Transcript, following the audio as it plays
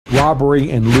Robbery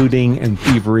and looting and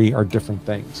thievery are different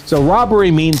things. So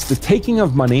robbery means the taking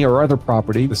of money or other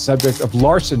property, the subject of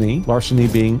larceny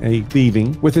being a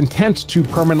thieving, with intent to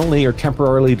permanently or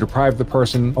temporarily deprive the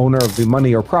person owner of the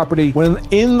money or property when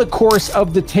in the course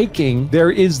of the taking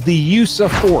there is the use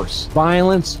of force,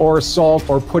 violence, or assault,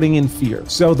 or putting in fear.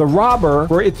 So the robber,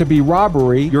 for it to be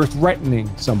robbery, you're threatening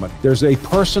somebody. There's a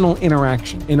personal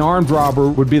interaction. An armed robber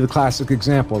would be the classic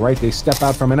example, right? They step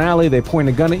out from an alley, they point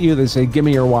a gun at you, they say, "Give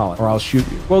me your wallet or I'll shoot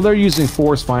you." Well, they're using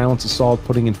force, violence, assault,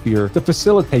 putting in fear to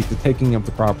facilitate the taking of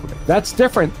the property. That's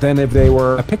different than if they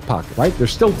were a pickpocket, right? They're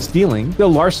still stealing, still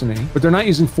larceny, but they're not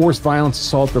using force, violence,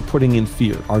 assault, or putting in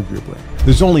fear, arguably.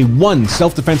 There's only one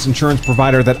self-defense insurance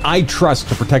provider that I trust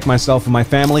to protect myself and my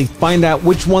family. Find out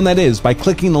which one that is by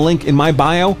clicking the link in my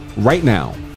bio right now.